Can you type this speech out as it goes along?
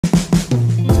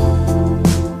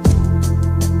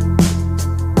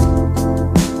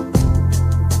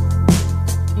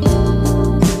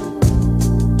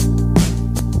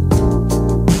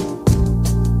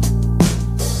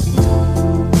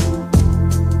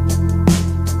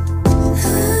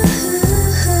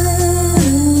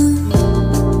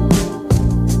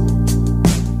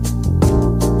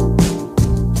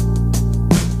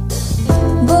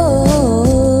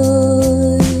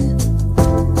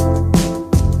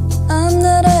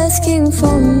asking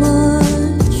for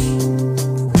much.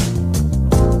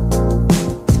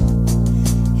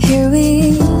 Here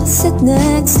we sit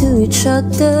next to each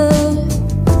other.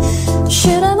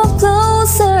 Should I move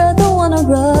closer? I don't wanna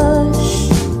rush.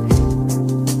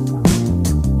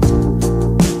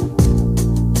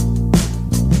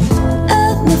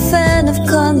 I'm a fan of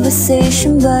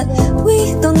conversation, but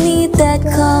we don't need that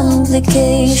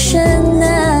complication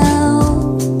now.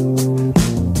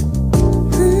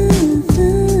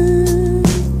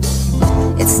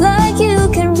 It's like you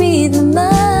can read my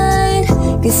mind,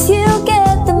 'cause you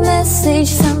get the message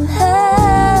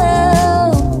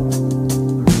somehow.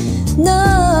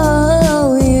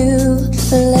 No, you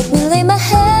let me lay my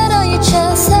head on your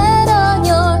chest, head on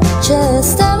your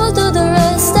chest. I will do the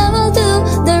rest, I will do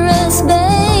the rest,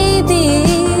 baby.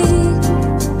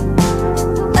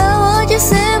 I want your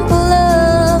simple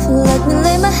love. Let me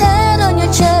lay my head on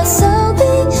your chest. I'll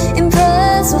be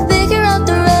impressed, we'll figure out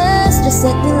the rest. Just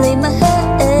let me lay my head.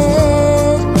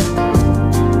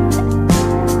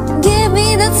 Give me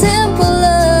that simple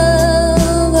love.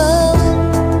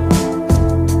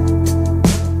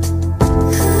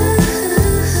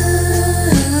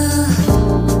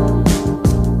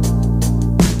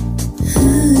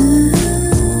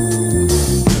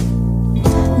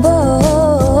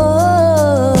 Boy,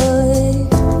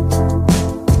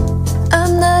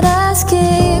 I'm not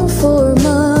asking for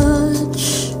much.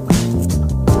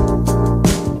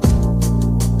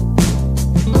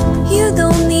 You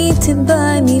don't need to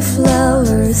buy me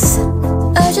flowers.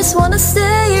 I just wanna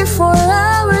stay here for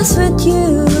hours with you.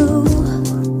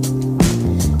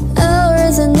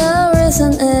 Hours and hours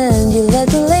on end. You let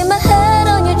me lay my head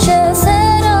on your chest,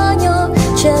 head on your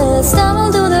chest. I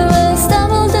will do the rest, I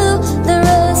will do the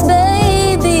rest,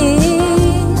 baby.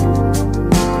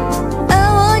 I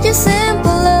want your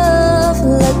simple love.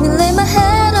 Let me lay my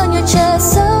head on your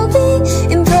chest. I'll be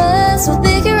impressed, we'll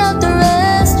figure out the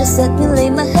rest. Just let me lay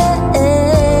my head.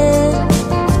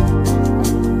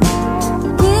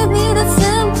 Give me the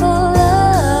simple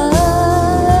love.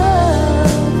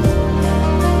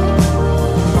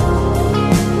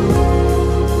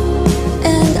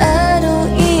 And I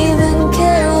don't even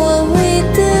care what we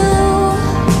do.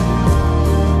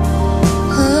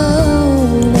 Oh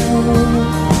no.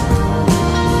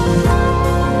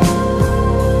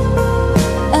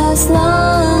 As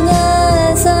long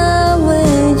as I'm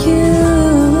with you,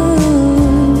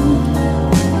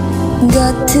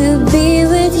 got to be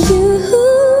with